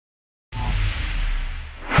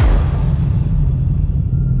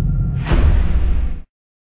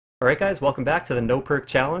Alright guys, welcome back to the No Perk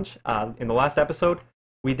Challenge. In the last episode,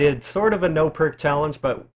 we did sort of a No Perk Challenge,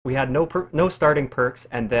 but we had no starting perks,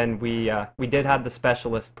 and then we did have the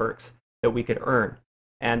specialist perks that we could earn.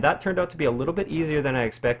 And that turned out to be a little bit easier than I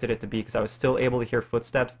expected it to be, because I was still able to hear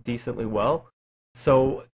footsteps decently well.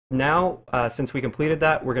 So now, since we completed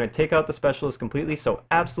that, we're going to take out the specialist completely, so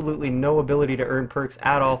absolutely no ability to earn perks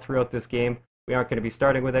at all throughout this game. We aren't going to be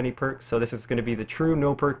starting with any perks, so this is going to be the true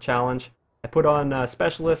No Perk Challenge. I put on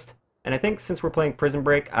Specialist, and I think since we're playing Prison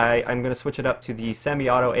Break, I'm going to switch it up to the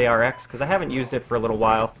semi-auto ARX, because I haven't used it for a little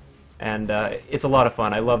while, and it's a lot of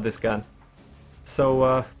fun. I love this gun.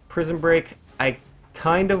 So, Prison Break, I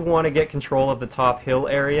kind of want to get control of the top hill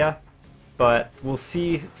area, but we'll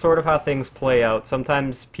see sort of how things play out.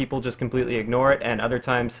 Sometimes people just completely ignore it, and other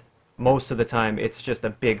times, most of the time, it's just a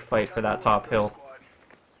big fight for that top hill.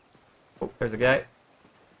 Oh, there's a guy.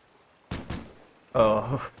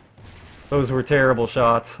 Oh. Those were terrible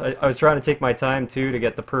shots. I was trying to take my time, too, to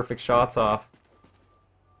get the perfect shots off.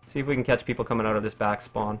 See if we can catch people coming out of this back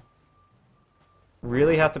spawn.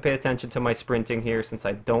 Really have to pay attention to my sprinting here, since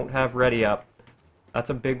I don't have ready up. That's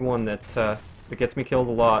a big one that gets me killed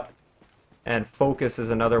a lot. And focus is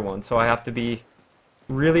another one, so I have to be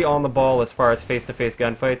really on the ball as far as face-to-face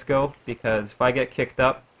gunfights go, because if I get kicked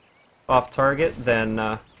up off target, then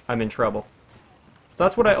I'm in trouble.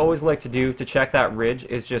 That's what I always like to do to check that ridge,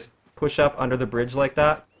 is just push up under the bridge like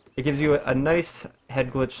that. It gives you a nice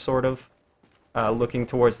head glitch, sort of, looking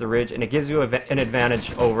towards the ridge, and it gives you an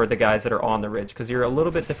advantage over the guys that are on the ridge, because you're a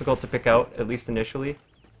little bit difficult to pick out, at least initially.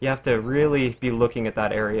 You have to really be looking at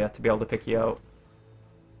that area to be able to pick you out.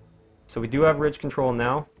 So we do have ridge control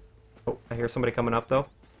now. Oh, I hear somebody coming up, though.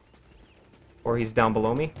 Or he's down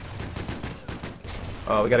below me.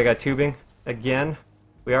 Oh, we got a guy tubing again.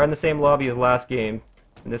 We are in the same lobby as last game,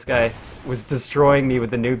 and this guy was destroying me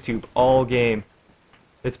with the noob tube all game.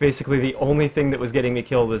 It's basically the only thing that was getting me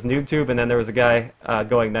killed was noob tube, and then there was a guy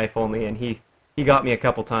going knife only, and he got me a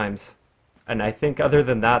couple times. And I think other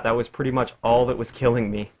than that, that was pretty much all that was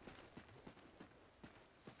killing me.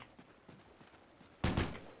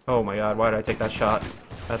 Oh my god, why did I take that shot?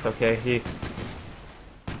 That's okay.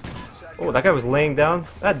 Oh, that guy was laying down.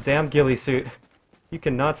 That damn ghillie suit. You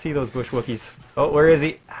cannot see those bush wookies. Oh, where is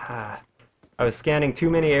he? Ah. I was scanning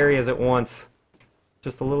too many areas at once.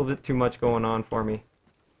 Just a little bit too much going on for me.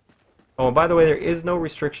 Oh, and by the way, there is no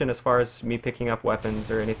restriction as far as me picking up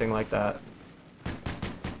weapons or anything like that.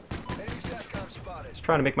 Just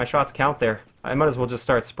trying to make my shots count there. I might as well just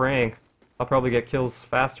start spraying. I'll probably get kills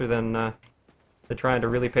faster than trying to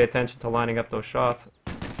really pay attention to lining up those shots.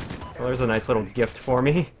 Well, there's a nice little gift for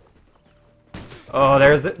me. Oh,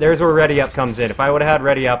 there's where ready up comes in. If I would have had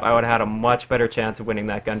ready up, I would have had a much better chance of winning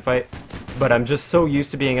that gunfight. But I'm just so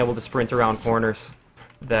used to being able to sprint around corners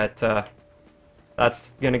that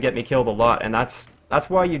that's gonna get me killed a lot, and that's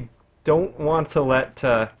why you don't want to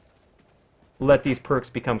let these perks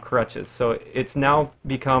become crutches. So it's now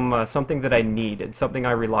become something that I need. It's something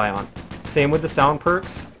I rely on. Same with the sound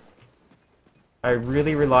perks. I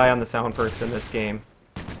really rely on the sound perks in this game.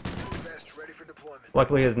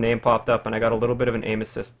 Luckily his name popped up and I got a little bit of an aim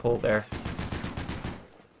assist pull there.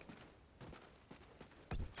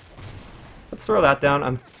 Let's throw that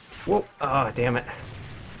down. Whoa, oh damn it.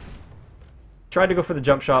 Tried to go for the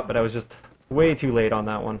jump shot, but I was just way too late on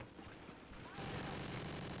that one.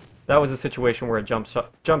 That was a situation where a jump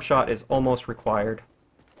shot is almost required.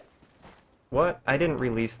 What? I didn't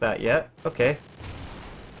release that yet. Okay.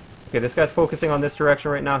 Okay, this guy's focusing on this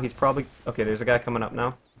direction right now. He's probably... Okay, there's a guy coming up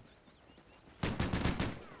now.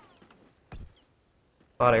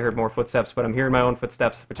 Thought I heard more footsteps, but I'm hearing my own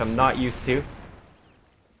footsteps, which I'm not used to.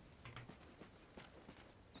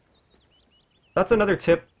 That's another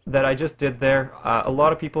tip that I just did there. A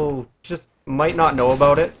lot of people just might not know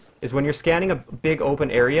about it, is when you're scanning a big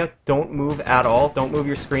open area, don't move at all, don't move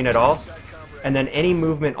your screen at all, and then any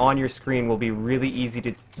movement on your screen will be really easy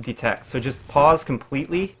to detect. So just pause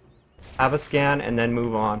completely, have a scan, and then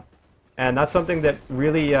move on. And that's something that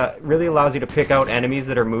really allows you to pick out enemies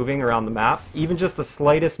that are moving around the map. Even just the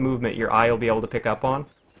slightest movement your eye will be able to pick up on,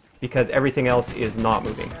 because everything else is not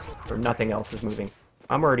moving, or nothing else is moving.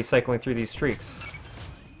 I'm already cycling through these streaks.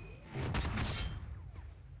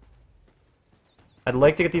 I'd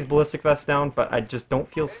like to get these ballistic vests down, but I just don't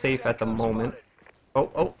feel safe at the moment.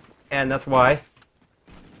 Oh, and that's why.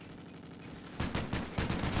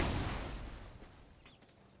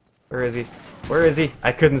 Where is he? Where is he?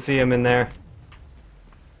 I couldn't see him in there.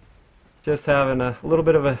 Just having a little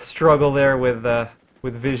bit of a struggle there with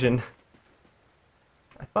vision.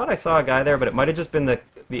 I thought I saw a guy there, but it might have just been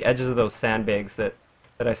the edges of those sandbags that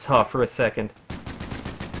I saw for a second.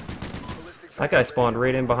 That guy spawned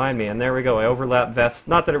right in behind me, and there we go. I overlap vests.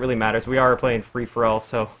 Not that it really matters. We are playing free-for-all,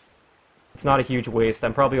 so it's not a huge waste.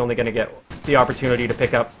 I'm probably only going to get the opportunity to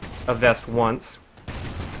pick up a vest once.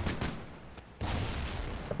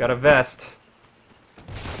 I've got a vest.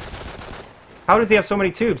 How does he have so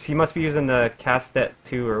many tubes? He must be using the Castet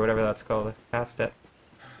 2 or whatever that's called. The Castet.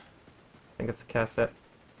 I think it's the Castet.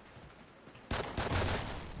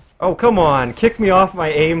 Oh, come on! Kick me off my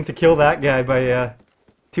aim to kill that guy by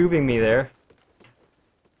tubing me there.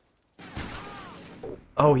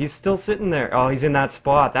 Oh, he's still sitting there. Oh, he's in that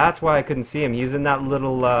spot. That's why I couldn't see him. He's in that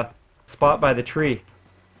little spot by the tree.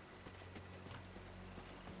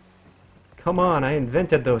 Come on, I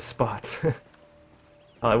invented those spots. Well,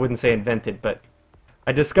 I wouldn't say invented, but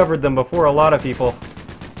I discovered them before a lot of people.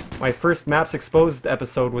 My first Maps Exposed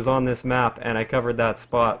episode was on this map, and I covered that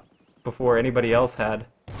spot before anybody else had,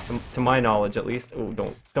 to my knowledge at least.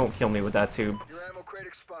 Oh, don't kill me with that tube. Your ammo crate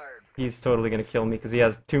expired. He's totally gonna kill me because he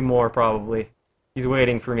has 2 more probably. He's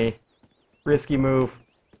waiting for me. Risky move.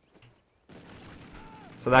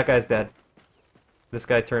 So that guy's dead. This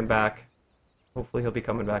guy turned back. Hopefully he'll be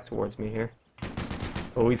coming back towards me here.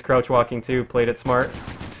 Oh, he's crouch walking too. Played it smart.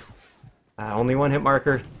 Only 1 hit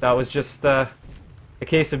marker. That was just a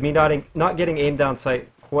case of me not getting aim down sight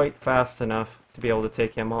quite fast enough to be able to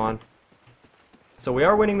take him on. So we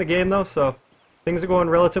are winning the game though, so things are going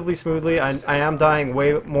relatively smoothly. I am dying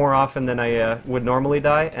way more often than I would normally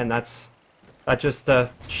die, and that just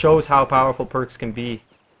shows how powerful perks can be.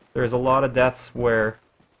 There's a lot of deaths where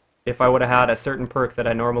if I would have had a certain perk that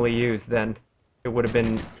I normally use, then it would have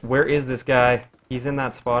been, where is this guy? He's in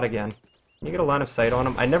that spot again. Can you get a line of sight on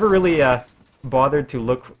him? I never really bothered to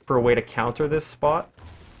look for a way to counter this spot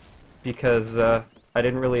because I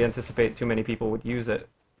didn't really anticipate too many people would use it.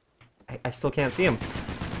 I still can't see him.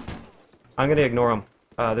 I'm going to ignore him.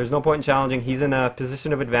 There's no point in challenging. He's in a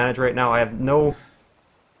position of advantage right now. I have no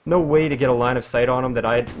way to get a line of sight on him that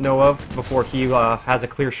I know of before he has a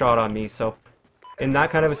clear shot on me. So in that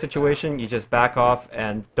kind of a situation, you just back off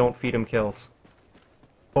and don't feed him kills.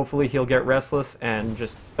 Hopefully he'll get restless and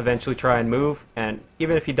just eventually try and move. And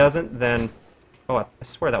even if he doesn't, then... Oh, I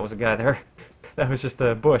swear that was a guy there. That was just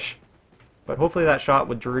a bush. But hopefully that shot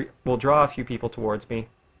will draw a few people towards me.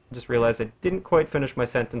 I just realized I didn't quite finish my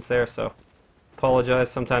sentence there, so apologize.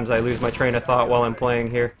 Sometimes I lose my train of thought while I'm playing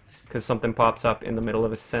here because something pops up in the middle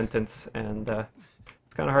of a sentence, and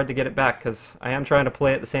it's kind of hard to get it back because I am trying to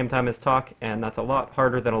play at the same time as talk, and that's a lot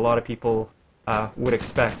harder than a lot of people would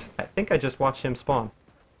expect. I think I just watched him spawn.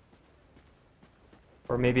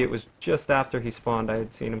 Or maybe it was just after he spawned I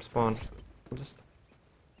had seen him spawn. I'll just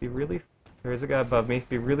be really... There's a guy above me.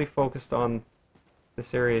 Be really focused on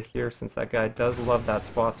this area here since that guy does love that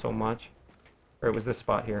spot so much. Or it was this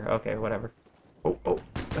spot here. Okay, whatever. Oh, oh.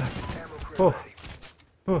 Oh.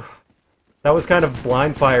 Oh. That was kind of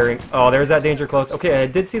blind firing. Oh, there's that danger close. Okay, I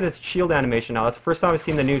did see the shield animation now. That's the first time I've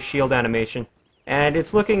seen the new shield animation. And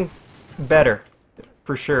it's looking better,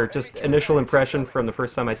 for sure. Just initial impression from the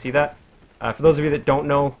first time I see that. For those of you that don't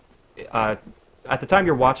know, at the time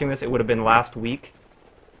you're watching this, it would have been last week.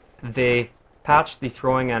 They patched the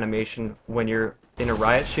throwing animation when you're in a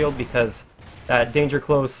riot shield because that danger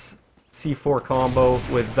close C4 combo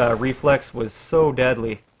with reflex was so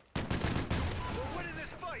deadly.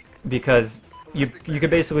 Because you could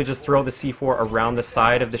basically just throw the C4 around the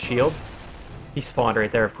side of the shield. He spawned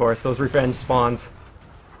right there, of course. Those revenge spawns.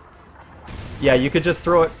 Yeah, you could just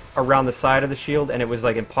throw it around the side of the shield and it was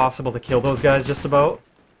like impossible to kill those guys just about.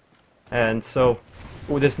 And so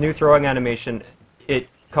with this new throwing animation, it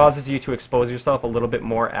causes you to expose yourself a little bit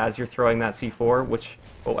more as you're throwing that C4, which...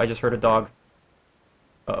 Oh, I just heard a dog.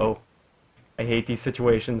 Uh-oh. I hate these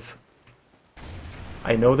situations.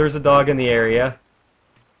 I know there's a dog in the area.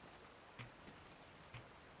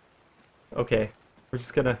 Okay, we're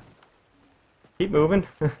just gonna keep moving.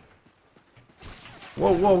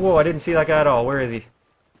 Whoa, whoa, whoa, I didn't see that guy at all. Where is he?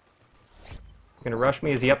 Gonna rush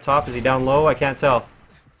me? Is he up top? Is he down low? I can't tell.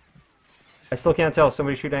 I still can't tell.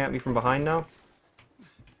 Somebody shooting at me from behind now?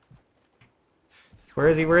 Where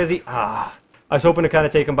is he? Where is he? Ah, I was hoping to kind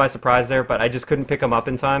of take him by surprise there, but I just couldn't pick him up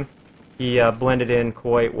in time. He blended in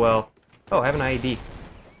quite well. Oh, I have an IED.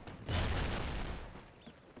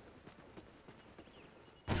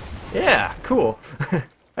 Yeah, cool.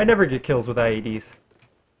 I never get kills with IEDs.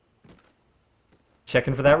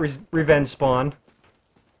 Checking for that revenge spawn.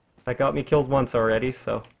 That got me killed once already,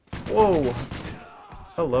 so... Whoa!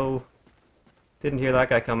 Hello. Didn't hear that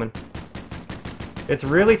guy coming. It's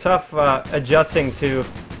really tough adjusting to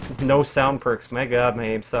no sound perks. My god, my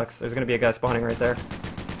aim sucks. There's gonna be a guy spawning right there.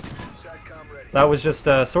 That was just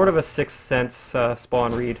sort of a Sixth Sense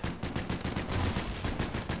spawn read.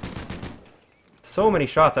 So many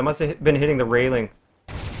shots. I must have been hitting the railing.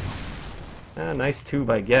 Nice tube,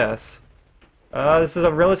 I guess. This is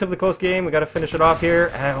a relatively close game. We gotta finish it off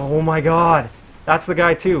here. Oh my god! That's the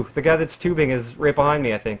guy too. The guy that's tubing is right behind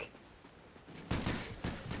me, I think.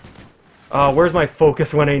 Where's my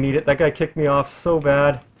focus when I need it? That guy kicked me off so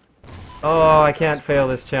bad. Oh, I can't fail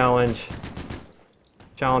this challenge.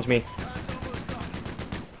 Challenge me.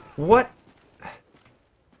 What?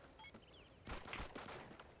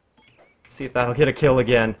 See if that'll get a kill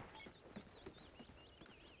again.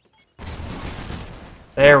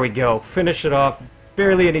 There we go. Finish it off.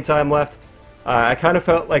 Barely any time left. I kind of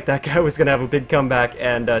felt like that guy was going to have a big comeback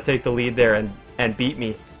and take the lead there and beat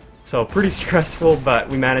me. So pretty stressful, but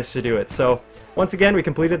we managed to do it. So once again, we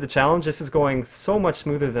completed the challenge. This is going so much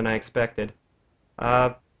smoother than I expected.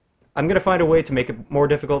 I'm going to find a way to make it more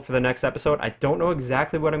difficult for the next episode. I don't know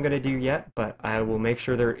exactly what I'm going to do yet, but I will make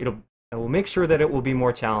sure that it will be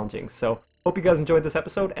more challenging. So hope you guys enjoyed this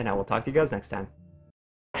episode, and I will talk to you guys next time.